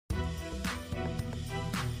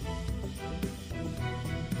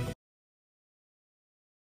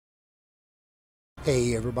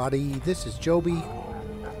Hey everybody, this is Joby,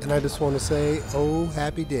 and I just want to say, oh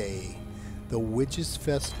happy day. The Witches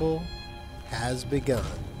Festival has begun.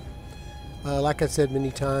 Like I said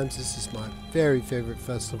many times, this is my very favorite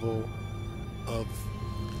festival of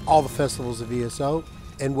all the festivals of ESO.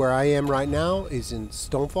 And where I am right now is in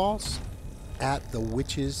Stone Falls at the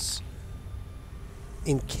Witches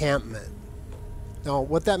encampment. Now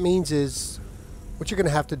what that means is, what you're going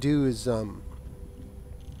to have to do is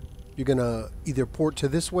you're going to either port to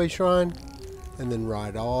this way shrine and then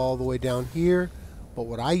ride all the way down here. But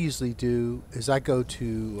what I usually do is I go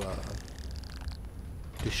to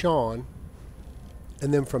Deshawn,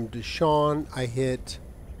 and then from Deshawn I hit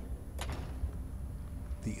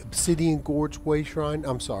the Obsidian Gorge Way Shrine.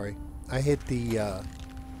 I'm sorry, I hit the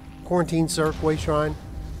Quarantine Cirque Way Shrine,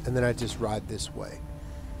 and then I just ride this way.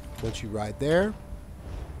 Once you ride there,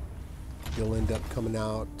 you'll end up coming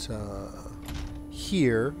out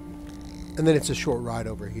here, and then it's a short ride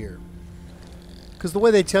over here. Because the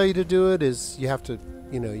way they tell you to do it is you have to,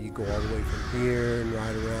 you go all the way from here and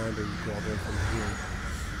ride around, or you go all the way from here.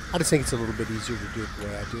 I just think it's a little bit easier to do it the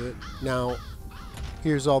way I do it. Now,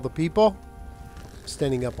 here's all the people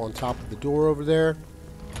standing up on top of the door over there.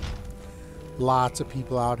 Lots of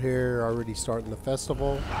people out here already starting the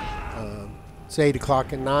festival. It's 8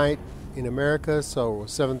 o'clock at night in America, so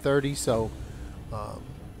 7:30, so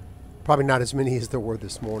probably not as many as there were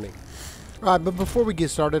this morning. All right, but before we get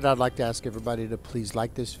started, I'd like to ask everybody to please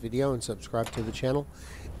like this video and subscribe to the channel.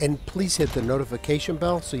 And please hit the notification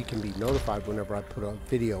bell so you can be notified whenever I put a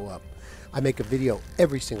video up. I make a video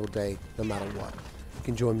every single day, no matter what. You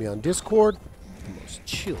can join me on Discord, the most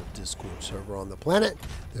chill Discord server on the planet.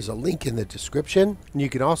 There's a link in the description. And you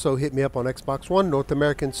can also hit me up on Xbox One, North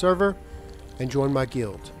American server, and join my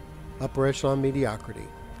guild, Upper Echelon Mediocrity.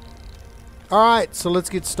 All right, so let's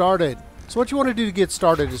get started. So what you want to do to get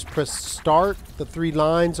started is press start, the 3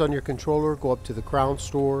 lines on your controller, go up to the Crown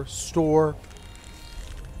Store,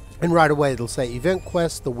 and right away it'll say Event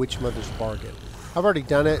Quest, The Witch Mother's Bargain. I've already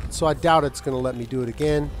done it, so I doubt it's going to let me do it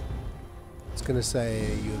again. It's going to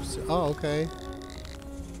say, oh, okay.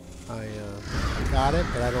 I got it,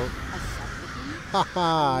 but I don't,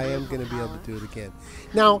 haha, I am going to be able to do it again.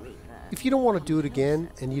 Now, if you don't want to do it again,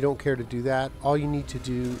 and you don't care to do that, all you need to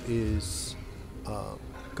do is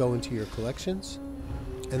go into your collections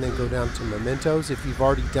and then go down to mementos. If you've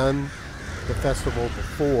already done the festival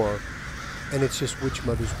before and it's just Witch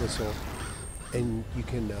Mother's Whistle, and you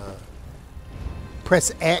can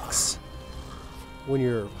press X when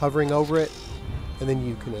you're hovering over it, and then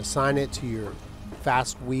you can assign it to your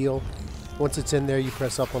fast wheel. Once it's in there, you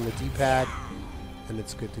press up on the D-pad and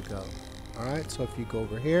it's good to go. Alright, so if you go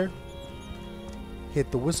over here, hit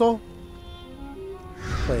the whistle,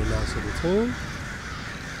 play a nice little tune,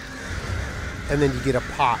 and then you get a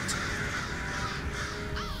pot.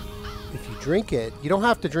 If you drink it, you don't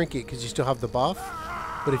have to drink it because you still have the buff,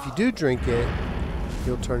 but if you do drink it,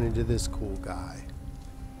 you'll turn into this cool guy.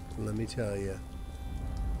 And let me tell you,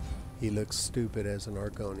 he looks stupid as an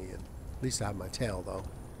Argonian. At least I have my tail though.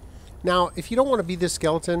 Now, if you don't want to be this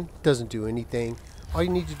skeleton, it doesn't do anything. All you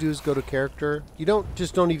need to do is go to character. You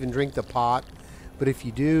don't even drink the pot, but if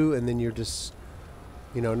you do, and then you're just,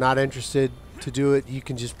 not interested to do it, you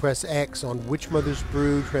can just press X on Witch Mother's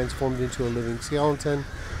Brood transformed into a living skeleton.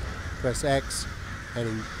 Press X and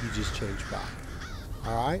you just change back.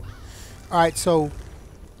 Alright, so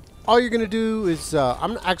all you're going to do is,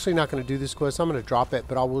 I'm actually not going to do this quest, I'm going to drop it,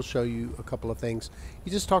 but I will show you a couple of things.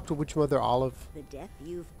 You just talk to Witch Mother Olive,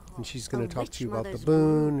 and she's going to talk to you about the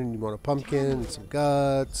boon, and you want a pumpkin and some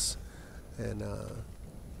guts, and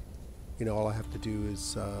all I have to do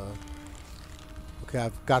is okay,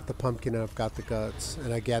 I've got the pumpkin and I've got the guts,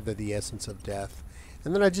 and I gather the essence of death.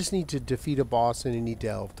 And then I just need to defeat a boss in any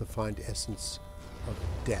delve to find essence of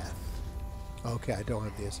death. Okay, I don't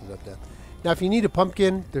have the essence of death. Now, if you need a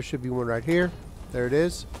pumpkin, there should be one right here. There it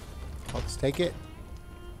is. I'll just take it.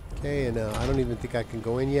 Okay, and I don't even think I can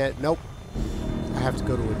go in yet. Nope. I have to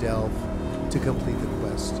go to a delve to complete the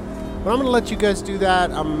quest. But I'm going to let you guys do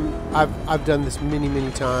that. I've done this many,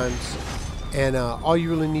 many times. And all you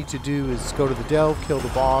really need to do is go to the delve, kill the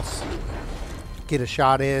boss, get a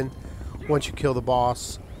shot in. Once you kill the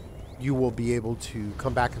boss, you will be able to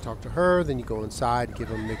come back and talk to her. Then you go inside, give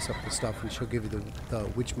her, mix up the stuff, and she'll give you the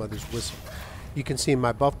Witch Mother's Whistle. You can see in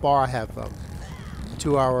my buff bar, I have a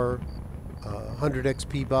 2-hour 100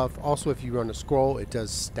 XP buff. Also, if you run a scroll, it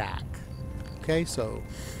does stack. Okay, so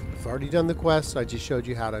I've already done the quest. I just showed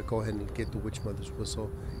you how to go ahead and get the Witch Mother's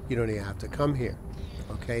Whistle. You don't even have to come here.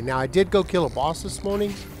 Okay, now I did go kill a boss this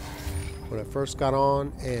morning when I first got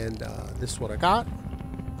on, and this is what I got.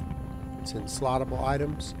 It's in slottable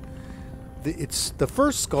items. It's the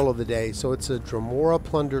first skull of the day, so it's a Dremora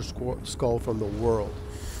Plunder skull from the world.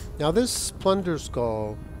 Now this Plunder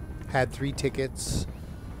skull had 3 tickets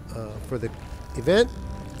for the event,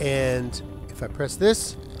 and if I press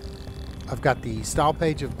this, I've got the style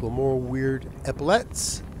page of Dremora Weird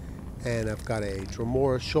Epaulets, and I've got a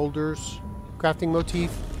Dremora Shoulders crafting motif,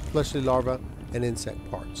 fleshly larva, and insect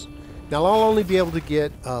parts. Now I'll only be able to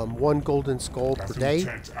get 1 golden skull per day,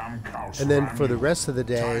 and then for the rest of the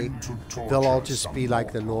day they'll all just be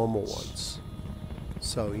like the normal ones.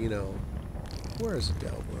 So, you know, where is the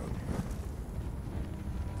delve room?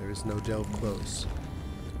 There is no delve close.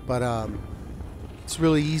 But it's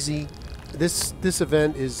really easy. This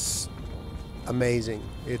event is amazing.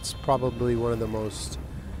 It's probably one of the most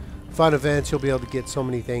fun events. You'll be able to get so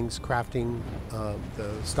many things, crafting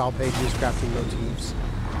the style pages, crafting motifs.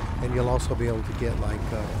 And you'll also be able to get like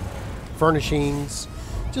furnishings,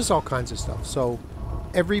 just all kinds of stuff. So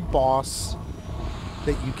every boss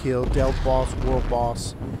that you kill, delve boss, world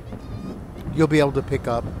boss, you'll be able to pick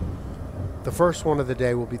up. The first one of the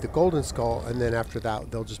day will be the golden skull, and then after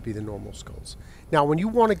that they'll just be the normal skulls. Now when you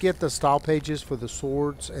want to get the style pages for the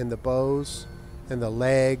swords and the bows and the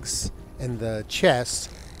legs and the chests,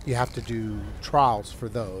 you have to do trials for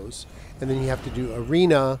those, and then you have to do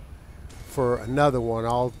arena for another one.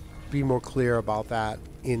 I'll be more clear about that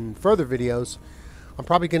in further videos. I'm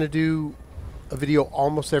probably going to do a video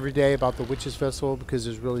almost every day about the Witches Festival because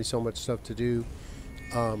there's really so much stuff to do.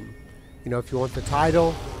 You know, if you want the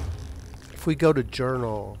title, if we go to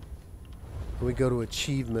journal and we go to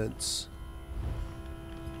achievements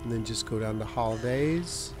and then just go down to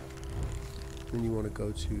holidays, then you want to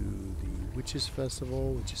go to the Witches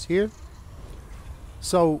Festival, which is here.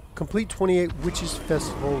 So complete 28 Witches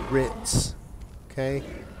Festival writs. Okay,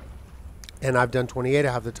 and I've done 28.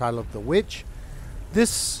 I have the title of the Witch.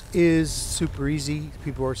 This is super easy.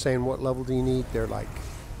 People are saying, what level do you need? They're like,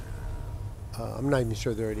 I'm not even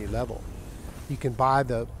sure they're at any level. You can buy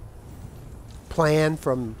the plan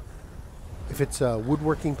from, if it's a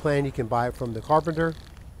woodworking plan, you can buy it from the carpenter,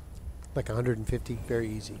 like 150, very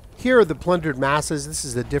easy. Here are the plundered masses. This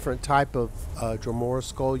is a different type of Dremora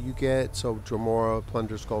skull you get. So Dremora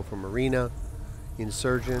Plunder skull from Arena,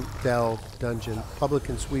 Insurgent, Delve, Dungeon,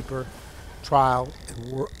 Publican Sweeper, Trial,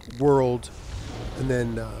 and World, and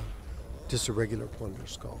then just a regular Plunder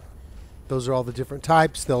skull. Those are all the different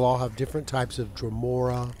types. They'll all have different types of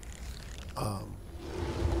Dremora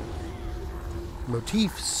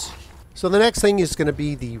motifs. So the next thing is going to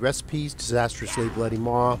be the recipes: Disastrously Bloody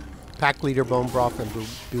Maw, Pack Leader Bone Broth, and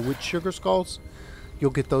Bewitched Sugar Skulls.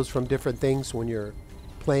 You'll get those from different things when you're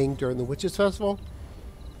playing during the Witches Festival.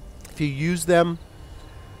 If you use them,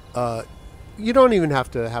 you don't even have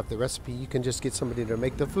to have the recipe. You can just get somebody to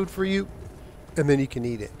make the food for you, and then you can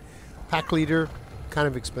eat it. Pack Leader, kind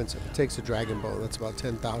of expensive. It takes a dragon bone. That's about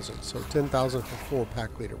 10,000. So 10,000 for 4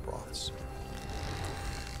 Pack Leader broths.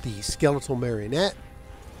 The Skeletal Marionette,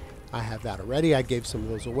 I have that already. I gave some of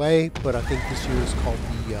those away, but I think this year is called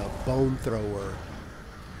the Bone Thrower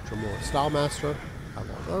Dremora Style Master. I have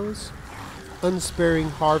all those. Unsparing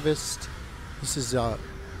Harvest. This is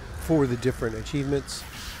for the different achievements.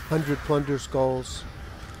 100 Plunder Skulls.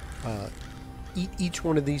 Eat each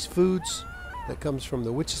one of these foods that comes from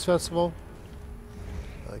the Witches Festival.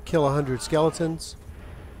 Kill 100 skeletons.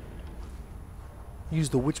 Use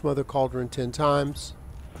the Witch Mother Cauldron 10 times.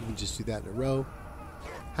 You can just do that in a row.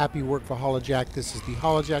 Happy Work for Hollowjack. This is the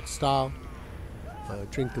Hollowjack style.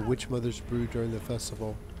 Drink the Witch Mother's Brew during the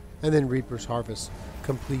festival. And then Reaper's Harvest.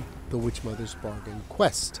 Complete the Witch Mother's Bargain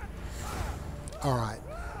quest. Alright.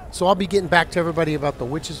 So I'll be getting back to everybody about the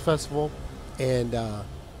Witches Festival. And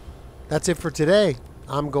that's it for today.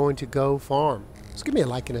 I'm going to go farm. Just give me a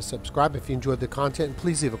like and a subscribe if you enjoyed the content. And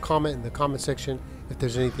please leave a comment in the comment section if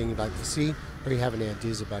there's anything you'd like to see, or you have any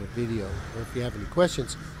ideas about a video, or if you have any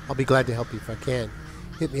questions. I'll be glad to help you if I can.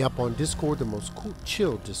 Hit me up on Discord, the most cool,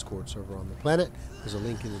 chill Discord server on the planet. There's a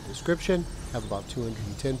link in the description. I have about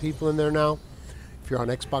 210 people in there now. If you're on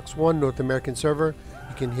Xbox One, North American server,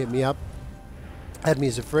 you can hit me up. Add me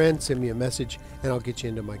as a friend, send me a message, and I'll get you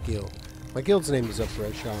into my guild. My guild's name is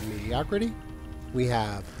Uprishaw Mediocrity. We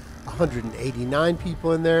have 189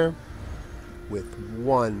 people in there with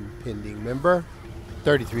 1 pending member.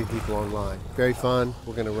 33 people online. Very fun.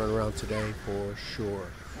 We're going to run around today for sure.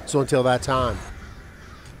 So until that time,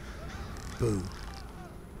 boo.